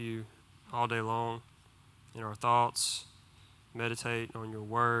you all day long in our thoughts, meditate on your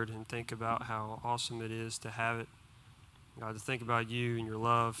word, and think about how awesome it is to have it. God, to think about you and your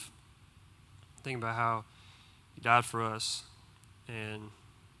love. Think about how you died for us. And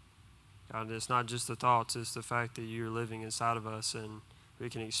God, it's not just the thoughts, it's the fact that you're living inside of us and we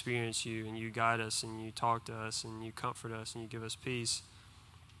can experience you and you guide us and you talk to us and you comfort us and you give us peace.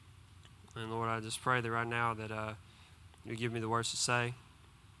 And Lord, I just pray that right now that you give me the words to say.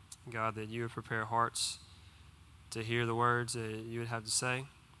 God, that you would prepare hearts to hear the words that you would have to say.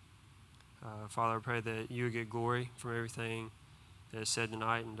 Father, I pray that you would get glory from everything that is said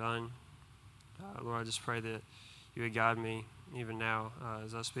tonight and done. Lord, I just pray that you would guide me even now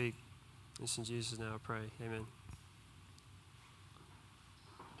as I speak. This in Jesus' name I pray. Amen.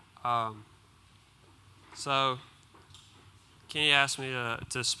 So, Kenny asked me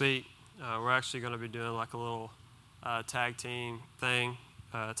to speak. We're actually going to be doing like a little tag team thing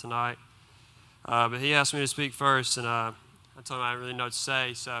tonight. But he asked me to speak first, and I told him I didn't really know what to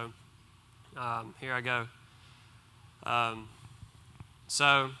say, so here I go.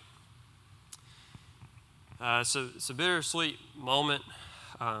 So it's a bittersweet moment.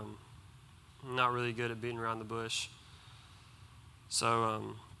 I'm not really good at beating around the bush.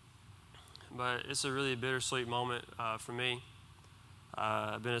 But it's a really bittersweet moment for me.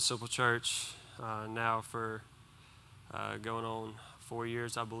 I've been at Simple Church now for going on 4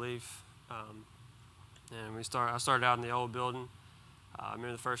 years, I believe. And I started out in the old building. I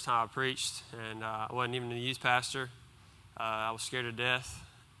remember the first time I preached, and I wasn't even a youth pastor. I was scared to death,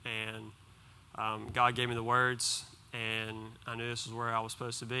 and God gave me the words, and I knew this was where I was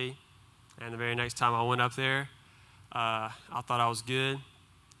supposed to be. And the very next time I went up there, I thought I was good,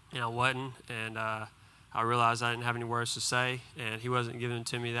 and I wasn't. And I realized I didn't have any words to say, and he wasn't giving them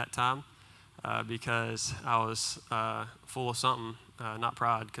to me that time because I was full of something, not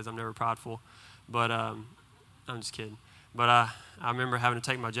pride, because I'm never prideful. But I'm just kidding. But I remember having to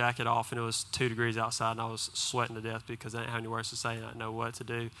take my jacket off, and it was 2 degrees outside, and I was sweating to death because I didn't have any words to say, and I didn't know what to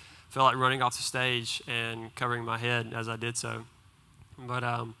do. I felt like running off the stage and covering my head as I did so. But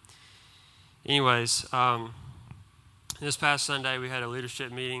anyways, this past Sunday we had a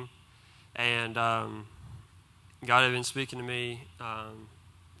leadership meeting, and God had been speaking to me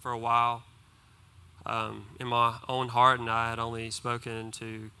for a while in my own heart, and I had only spoken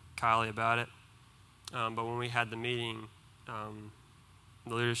to Kylie about it. But when we had the meeting,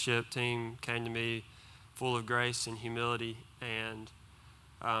 the leadership team came to me full of grace and humility, and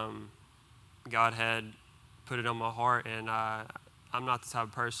God had put it on my heart. And I'm not the type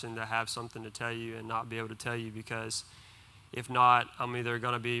of person to have something to tell you and not be able to tell you, because if not, I'm either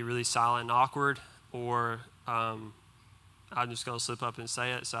going to be really silent and awkward, or I'm just going to slip up and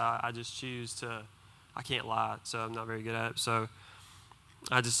say it. So I just choose to. I can't lie, so I'm not very good at it. So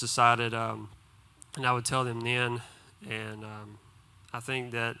I just decided. And I would tell them then, and I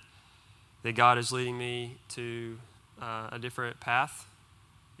think that God is leading me to a different path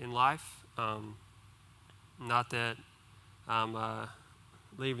in life. Not that I'm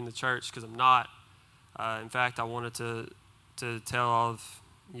leaving the church, because I'm not. In fact, I wanted to tell all of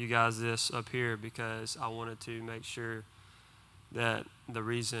you guys this up here because I wanted to make sure that the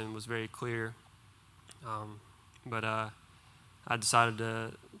reason was very clear. But I decided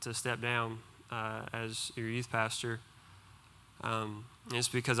to step down as your youth pastor. And it's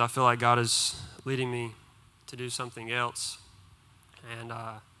because I feel like God is leading me to do something else. And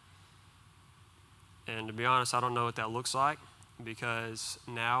to be honest, I don't know what that looks like, because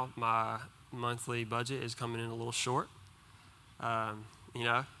now my monthly budget is coming in a little short. You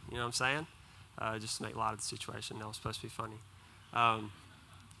know what I'm saying? Just to make light of the situation. That was supposed to be funny. But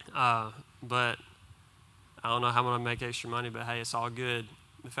I don't know how I'm going to make extra money, but hey, it's all good.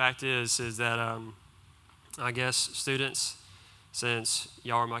 The fact is that I guess students, since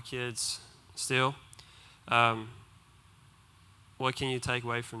y'all are my kids still, what can you take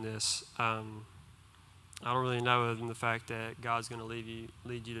away from this? I don't really know, other than the fact that God's going to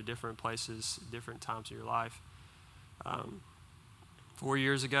lead you to different places, different times of your life. 4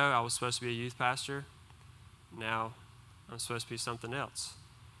 years ago, I was supposed to be a youth pastor. Now I'm supposed to be something else.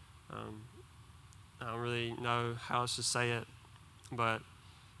 I don't really know how else to say it, but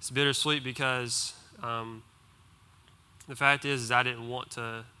it's bittersweet because the fact is I didn't want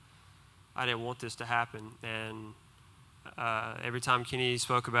this to happen. And every time Kenny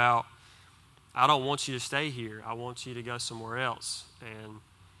spoke about, I don't want you to stay here. I want you to go somewhere else. And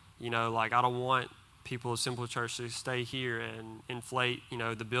I don't want people of Simple Church to stay here and inflate,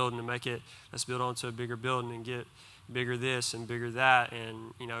 the building and make it. Let's build onto a bigger building and get bigger this and bigger that,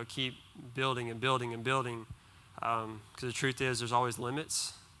 and keep building and building and building. Because the truth is, there's always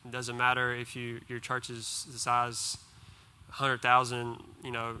limits. It doesn't matter if your church is the size 100,000,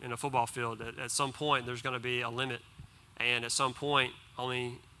 in a football field. At some point, there's going to be a limit, and at some point,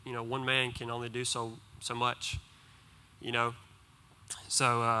 only one man can only do so much.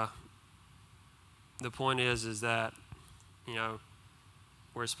 So the point is that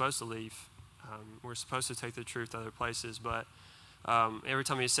we're supposed to leave. We're supposed to take the truth to other places, but every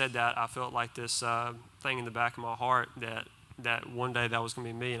time he said that, I felt like this thing in the back of my heart that one day that was going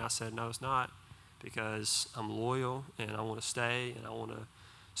to be me, and I said, no, it's not, because I'm loyal, and I want to stay, and I want to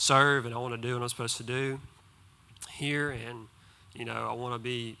serve, and I want to do what I'm supposed to do here, and, I want to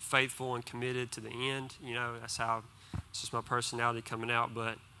be faithful and committed to the end. That's how, it's just my personality coming out,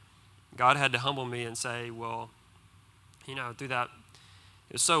 but God had to humble me and say, well, through that,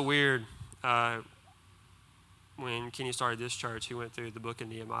 it was so weird. When Kenny started this church, he went through the book of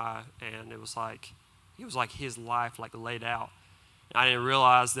Nehemiah, and it was like his life laid out. And I didn't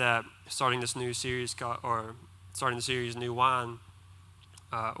realize that starting the series New Wine,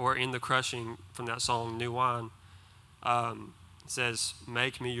 or in the crushing from that song New Wine, it says,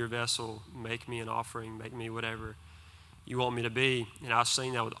 make me your vessel, make me an offering, make me whatever you want me to be. And I was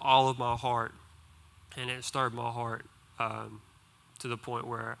saying that with all of my heart, and it stirred my heart to the point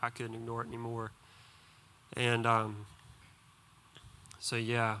where I couldn't ignore it anymore. And so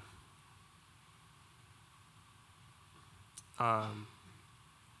yeah, I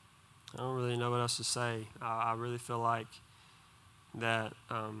don't really know what else to say. I really feel like that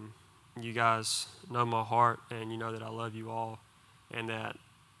you guys know my heart, and you know that I love you all, and that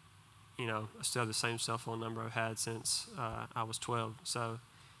I still have the same cell phone number I've had since I was 12. So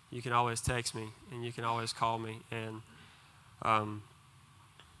you can always text me, and you can always call me, and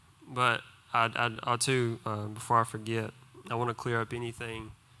but I too, before I forget, I want to clear up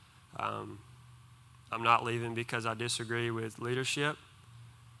anything. I'm not leaving because I disagree with leadership.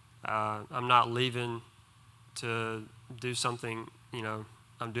 I'm not leaving to do something,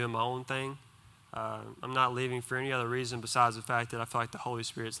 I'm doing my own thing. I'm not leaving for any other reason besides the fact that I feel like the Holy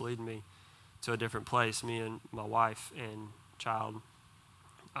Spirit's leading me to a different place, me and my wife and child,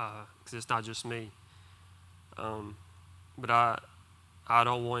 because it's not just me. But I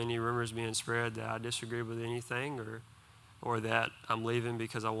don't want any rumors being spread that I disagree with anything, or that I'm leaving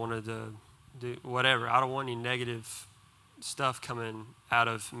because I wanted to do whatever. I don't want any negative stuff coming out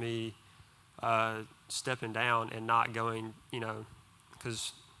of me stepping down and not going,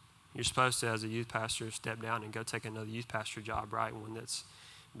 because you're supposed to, as a youth pastor, step down and go take another youth pastor job, right? One that's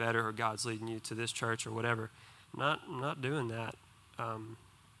better, or God's leading you to this church or whatever. I'm not doing that. I'm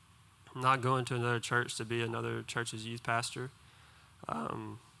not going to another church to be another church's youth pastor.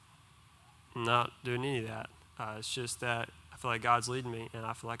 I'm not doing any of that. It's just that I feel like God's leading me, and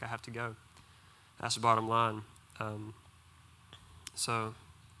I feel like I have to go. That's the bottom line.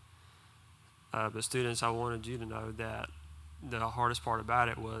 But students, I wanted you to know that the hardest part about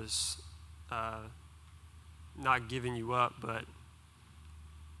it was not giving you up, but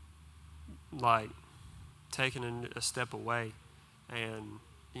taking a step away, and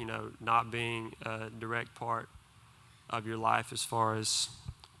not being a direct part of your life as far as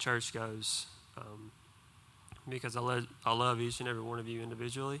church goes, because I love each and every one of you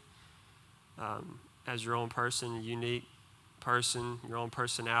individually, as your own person, unique person, your own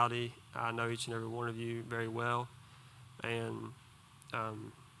personality. I know each and every one of you very well, and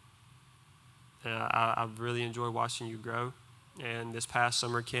I've really enjoyed watching you grow. And this past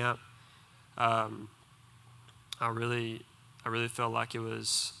summer camp, I really felt like it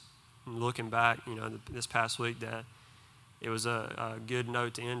was, looking back, this past week, that it was a good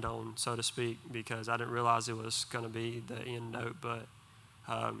note to end on, so to speak, because I didn't realize it was going to be the end note, but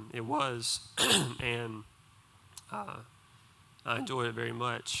it was, and I enjoyed it very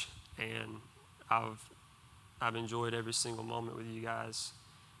much, and I've enjoyed every single moment with you guys,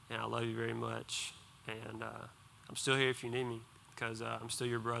 and I love you very much, and I'm still here if you need me, because I'm still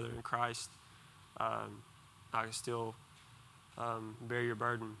your brother in Christ. I can still bear your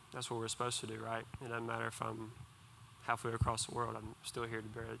burden. That's what we're supposed to do, right? It doesn't matter if I'm halfway across the world. I'm still here to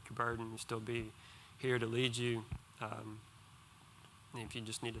bear your burden and still be here to lead you. And if you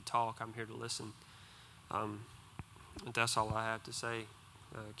just need to talk, I'm here to listen. But that's all I have to say,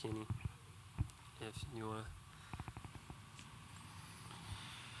 Kenny. If you want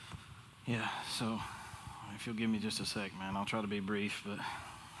to. Yeah, so if you'll give me just a sec, man, I'll try to be brief, but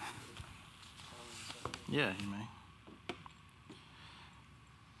yeah, you may.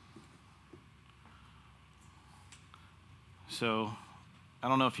 So, I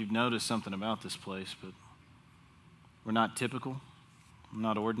don't know if you've noticed something about this place, but we're not typical,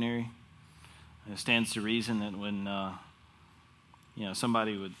 not ordinary. It stands to reason that when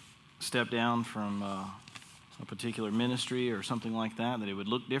somebody would step down from a particular ministry or something like that it would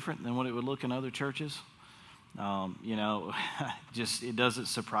look different than what it would look in other churches. Just it doesn't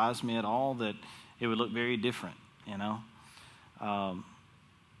surprise me at all that it would look very different,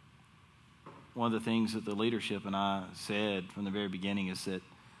 One of the things that the leadership and I said from the very beginning is that,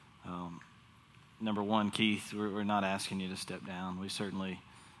 number one, Keith, we're not asking you to step down. We certainly,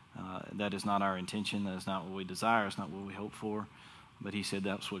 that is not our intention. That is not what we desire. It's not what we hope for. But he said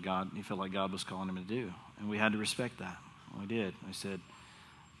that's what he felt like God was calling him to do. And we had to respect that. We did. We said,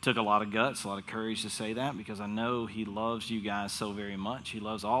 it took a lot of guts, a lot of courage to say that, because I know he loves you guys so very much. He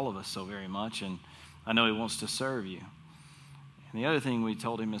loves all of us so very much. And I know he wants to serve you. And the other thing we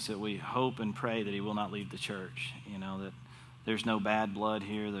told him is that we hope and pray that he will not leave the church. That there's no bad blood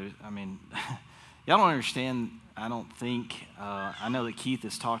here. Y'all don't understand, I don't think. I know that Keith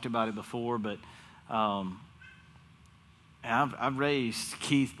has talked about it before, but I've raised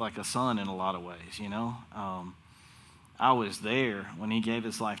Keith like a son in a lot of ways, I was there when he gave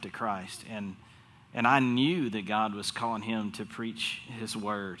his life to Christ, and I knew that God was calling him to preach his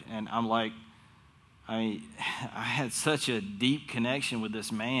word. And I'm like, I had such a deep connection with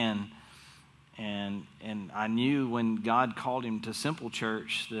this man, and I knew when God called him to Simple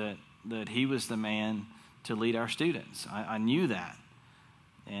Church that he was the man to lead our students. I knew that.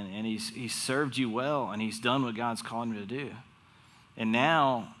 And he's served you well, and he's done what God's called him to do. And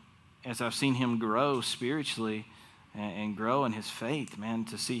now, as I've seen him grow spiritually and grow in his faith, man,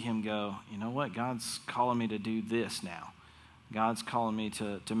 to see him go, you know what, God's calling me to do this now. God's calling me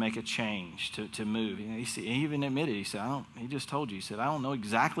to make a change, to move. He even admitted, he said, he just told you, he said, I don't know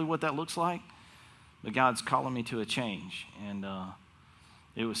exactly what that looks like, but God's calling me to a change. And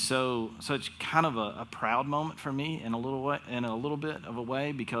it was such kind of a proud moment for me in a little bit of a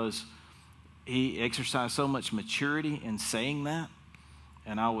way, because he exercised so much maturity in saying that,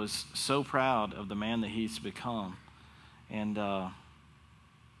 and I was so proud of the man that he's become. And I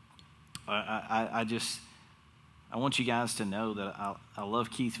want you guys to know that I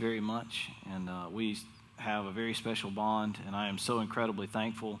love Keith very much, and we have a very special bond, and I am so incredibly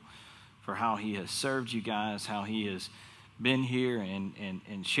thankful for how he has served you guys, how he has been here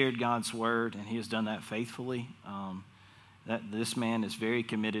and shared God's word, and he has done that faithfully. That this man is very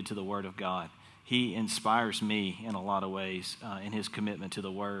committed to the word of God. He inspires me in a lot of ways in his commitment to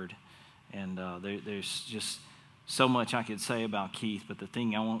the word, and there's just so much I could say about Keith, but the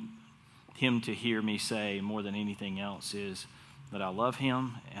thing I want him to hear me say more than anything else is that I love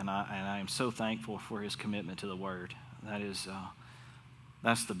him, and I am so thankful for his commitment to the word.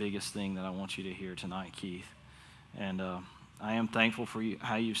 That's the biggest thing that I want you to hear tonight, Keith. And I am thankful for you,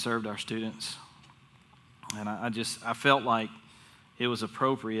 how you've served our students. And I felt like it was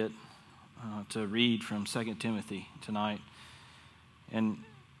appropriate to read from 2 Timothy tonight. And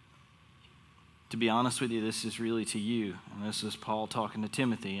to be honest with you, this is really to you. And this is Paul talking to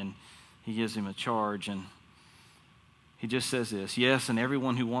Timothy, and he gives him a charge. And he just says this: yes, and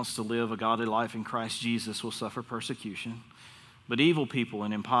everyone who wants to live a godly life in Christ Jesus will suffer persecution. But evil people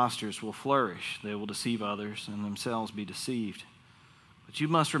and impostors will flourish. They will deceive others and themselves be deceived. But you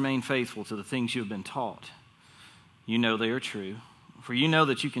must remain faithful to the things you have been taught. You know they are true, for you know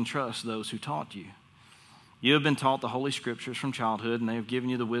that you can trust those who taught you. You have been taught the Holy Scriptures from childhood, and they have given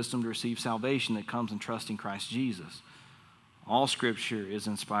you the wisdom to receive salvation that comes in trusting Christ Jesus. All Scripture is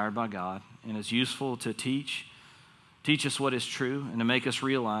inspired by God and is useful to teach us what is true, and to make us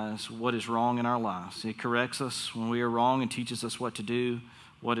realize what is wrong in our lives. It corrects us when we are wrong and teaches us what to do,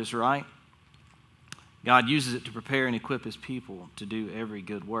 what is right. God uses it to prepare and equip his people to do every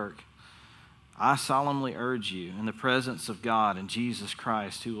good work. I solemnly urge you, in the presence of God and Jesus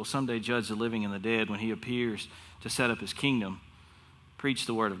Christ, who will someday judge the living and the dead when he appears to set up his kingdom, preach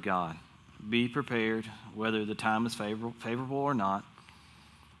the word of God. Be prepared, whether the time is favorable or not.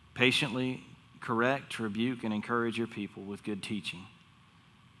 Patiently correct, rebuke, and encourage your people with good teaching.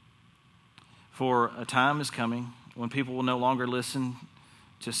 For a time is coming when people will no longer listen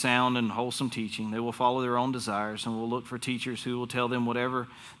to sound and wholesome teaching. They will follow their own desires and will look for teachers who will tell them whatever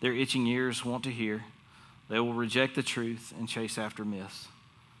their itching ears want to hear. They will reject the truth and chase after myths.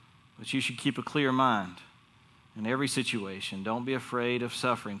 But you should keep a clear mind in every situation. Don't be afraid of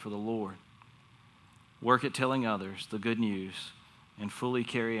suffering for the Lord. Work at telling others the good news and fully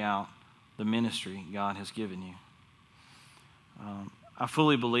carry out the ministry God has given you. I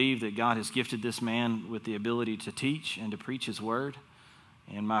fully believe that God has gifted this man with the ability to teach and to preach his word.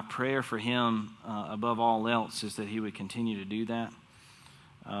 And my prayer for him, above all else, is that he would continue to do that.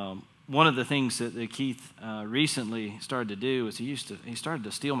 One of the things that Keith recently started to do is he started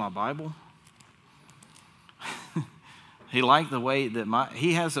to steal my Bible. He liked the way that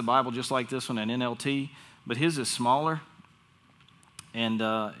he has a Bible just like this one, an NLT, but his is smaller. And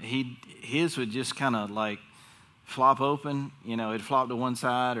his would just kind of like flop open. You know, it'd flop to one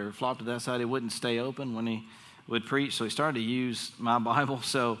side or flop to that side. It wouldn't stay open when he would preach. So he started to use my Bible.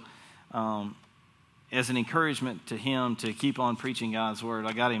 So as an encouragement to him to keep on preaching God's word,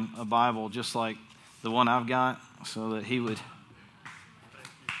 I got him a Bible just like the one I've got so that he would...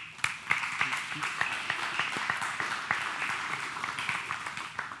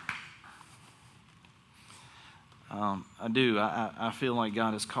 I feel like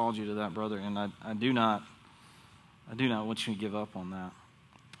God has called you to that, brother, and I do not want you to give up on that.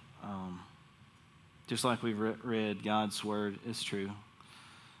 Just like we've read, God's word is true,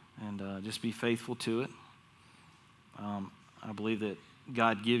 and just be faithful to it. I believe that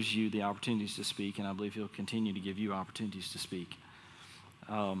God gives you the opportunities to speak, and I believe He'll continue to give you opportunities to speak.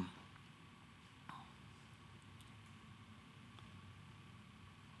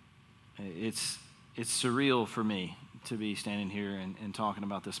 It's surreal for me to be standing here and talking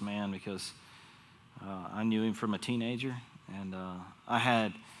about this man because I knew him from a teenager, and I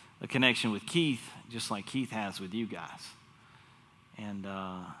had a connection with Keith just like Keith has with you guys. And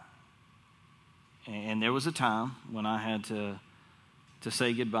there was a time when I had to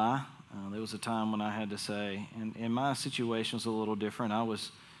say goodbye. There was a time when I had to say, and my situation was a little different. I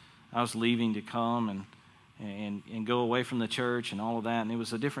was leaving to come and go away from the church and all of that, and it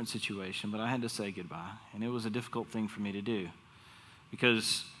was a different situation, but I had to say goodbye, and it was a difficult thing for me to do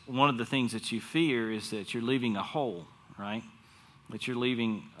because one of the things that you fear is that you're leaving a hole, right? That you're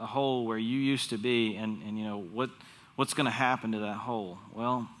leaving a hole where you used to be, and you know, what's going to happen to that hole?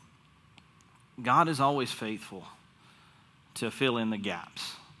 Well, God is always faithful to fill in the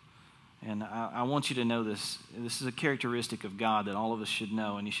gaps, and I want you to know this. This is a characteristic of God that all of us should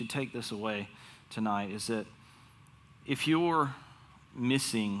know, and you should take this away tonight, is that if you're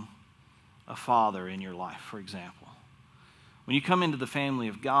missing a father in your life, for example, when you come into the family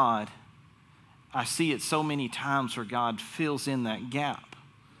of God, I see it so many times where God fills in that gap.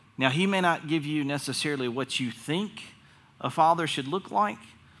 Now, He may not give you necessarily what you think a father should look like,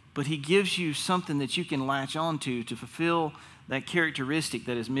 but He gives you something that you can latch onto to fulfill that characteristic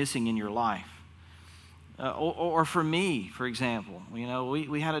that is missing in your life. Or for me, for example, you know,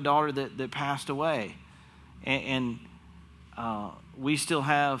 we had a daughter that passed away, and we still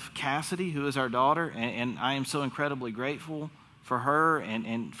have Cassidy, who is our daughter, and I am so incredibly grateful for her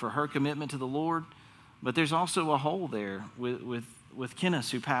and for her commitment to the Lord. But there's also a hole there with Kenneth,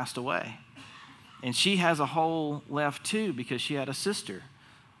 who passed away, and she has a hole left too because she had a sister.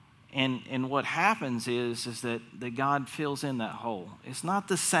 And what happens is that God fills in that hole. It's not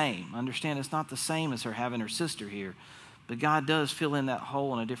the same. Understand, it's not the same as her having her sister here. But God does fill in that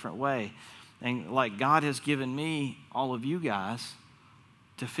hole in a different way. And like God has given me all of you guys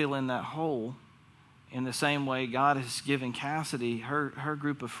to fill in that hole, in the same way God has given Cassidy her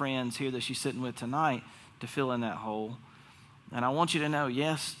group of friends here that she's sitting with tonight to fill in that hole. And I want you to know,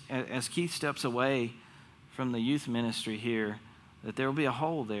 yes, as Keith steps away from the youth ministry here, that there will be a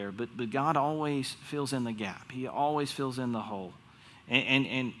hole there, but God always fills in the gap. He always fills in the hole.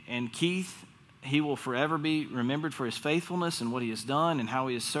 And Keith, he will forever be remembered for his faithfulness and what he has done and how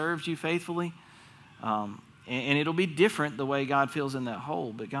he has served you faithfully. And it'll be different the way God fills in that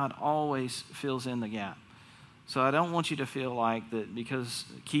hole, but God always fills in the gap. So I don't want you to feel like that because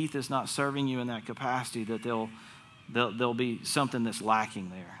Keith is not serving you in that capacity that there'll be something that's lacking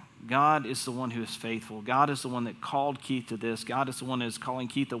there. God is the one who is faithful. God is the one that called Keith to this. God is the one that is calling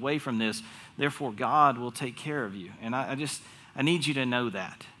Keith away from this. Therefore, God will take care of you. And I need you to know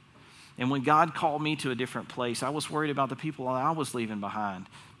that. And when God called me to a different place, I was worried about the people I was leaving behind.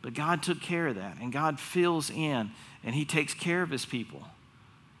 But God took care of that. And God fills in, and He takes care of His people.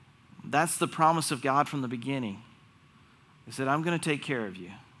 That's the promise of God from the beginning, is that I'm going to take care of you.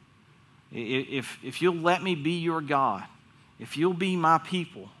 If you'll let me be your God, if you'll be my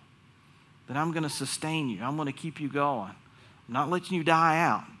people, then I'm going to sustain you. I'm going to keep you going. I'm not letting you die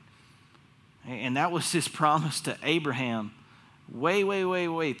out. And that was His promise to Abraham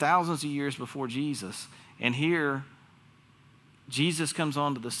way, thousands of years before Jesus. And here, Jesus comes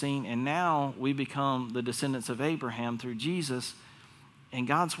onto the scene, and now we become the descendants of Abraham through Jesus, and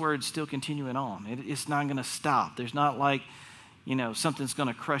God's word's still continuing on. It's not going to stop. There's not like, you know, something's going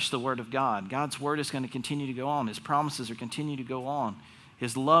to crush the word of God. God's word is going to continue to go on. His promises are continue to go on.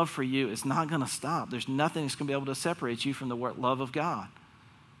 His love for you is not going to stop. There's nothing that's going to be able to separate you from the love of God.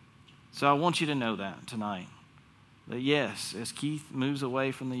 So I want you to know that tonight. That yes, as Keith moves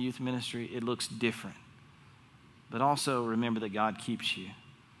away from the youth ministry, it looks different. But also remember that God keeps you.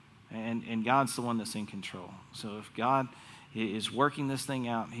 And God's the one that's in control. So if God is working this thing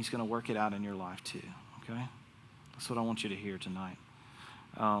out, he's going to work it out in your life too, okay? That's what I want you to hear tonight.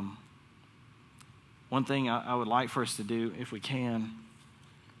 One thing I would like for us to do, if we can,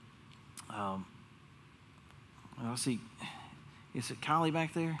 I'll see, is it Kylie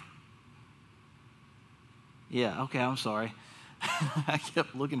back there? Yeah, okay, I'm sorry. I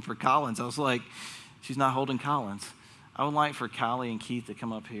kept looking for Collins. I was like, she's not holding Collins. I would like for Kylie and Keith to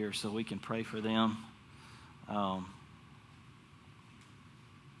come up here so we can pray for them. And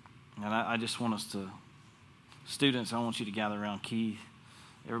I just want us to, students, I want you to gather around Keith.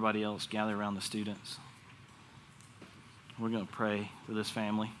 Everybody else, gather around the students. We're going to pray for this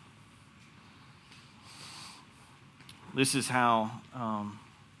family. This is how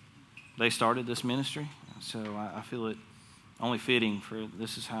they started this ministry. So I feel it only fitting for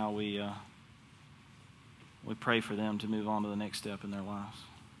this is how we pray for them to move on to the next step in their lives.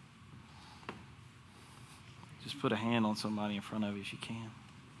 Just put a hand on somebody in front of you if you can.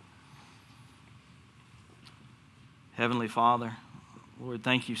 Heavenly Father, Lord,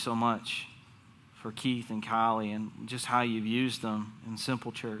 thank you so much for Keith and Kylie and just how you've used them in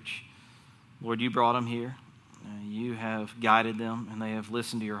Simple Church. Lord, you brought them here. You have guided them, and they have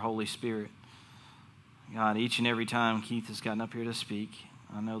listened to your Holy Spirit. God, each and every time Keith has gotten up here to speak,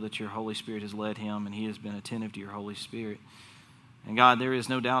 I know that your Holy Spirit has led him, and he has been attentive to your Holy Spirit. And God, there is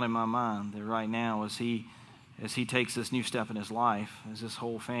no doubt in my mind that right now, as he takes this new step in his life, as this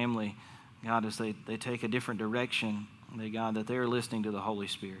whole family, God, as they take a different direction, God, that they're listening to the Holy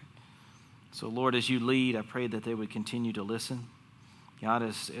Spirit. So, Lord, as you lead, I pray that they would continue to listen. God,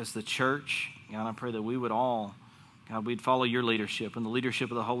 as the church, God, I pray that we would all, God, we'd follow your leadership and the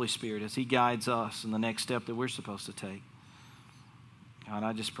leadership of the Holy Spirit as he guides us in the next step that we're supposed to take. God,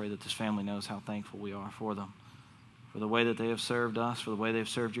 I just pray that this family knows how thankful we are for them, for the way that they have served us, for the way they've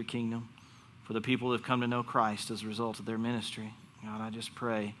served your kingdom, for the people that have come to know Christ as a result of their ministry. God, I just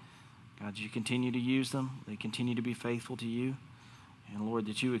pray, God, you continue to use them. They continue to be faithful to you. And Lord,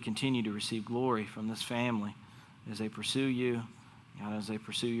 that you would continue to receive glory from this family as they pursue you, God, as they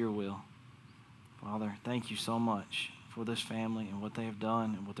pursue your will. Father, thank you so much for this family and what they have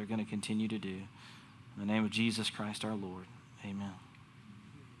done and what they're going to continue to do. In the name of Jesus Christ our Lord, amen.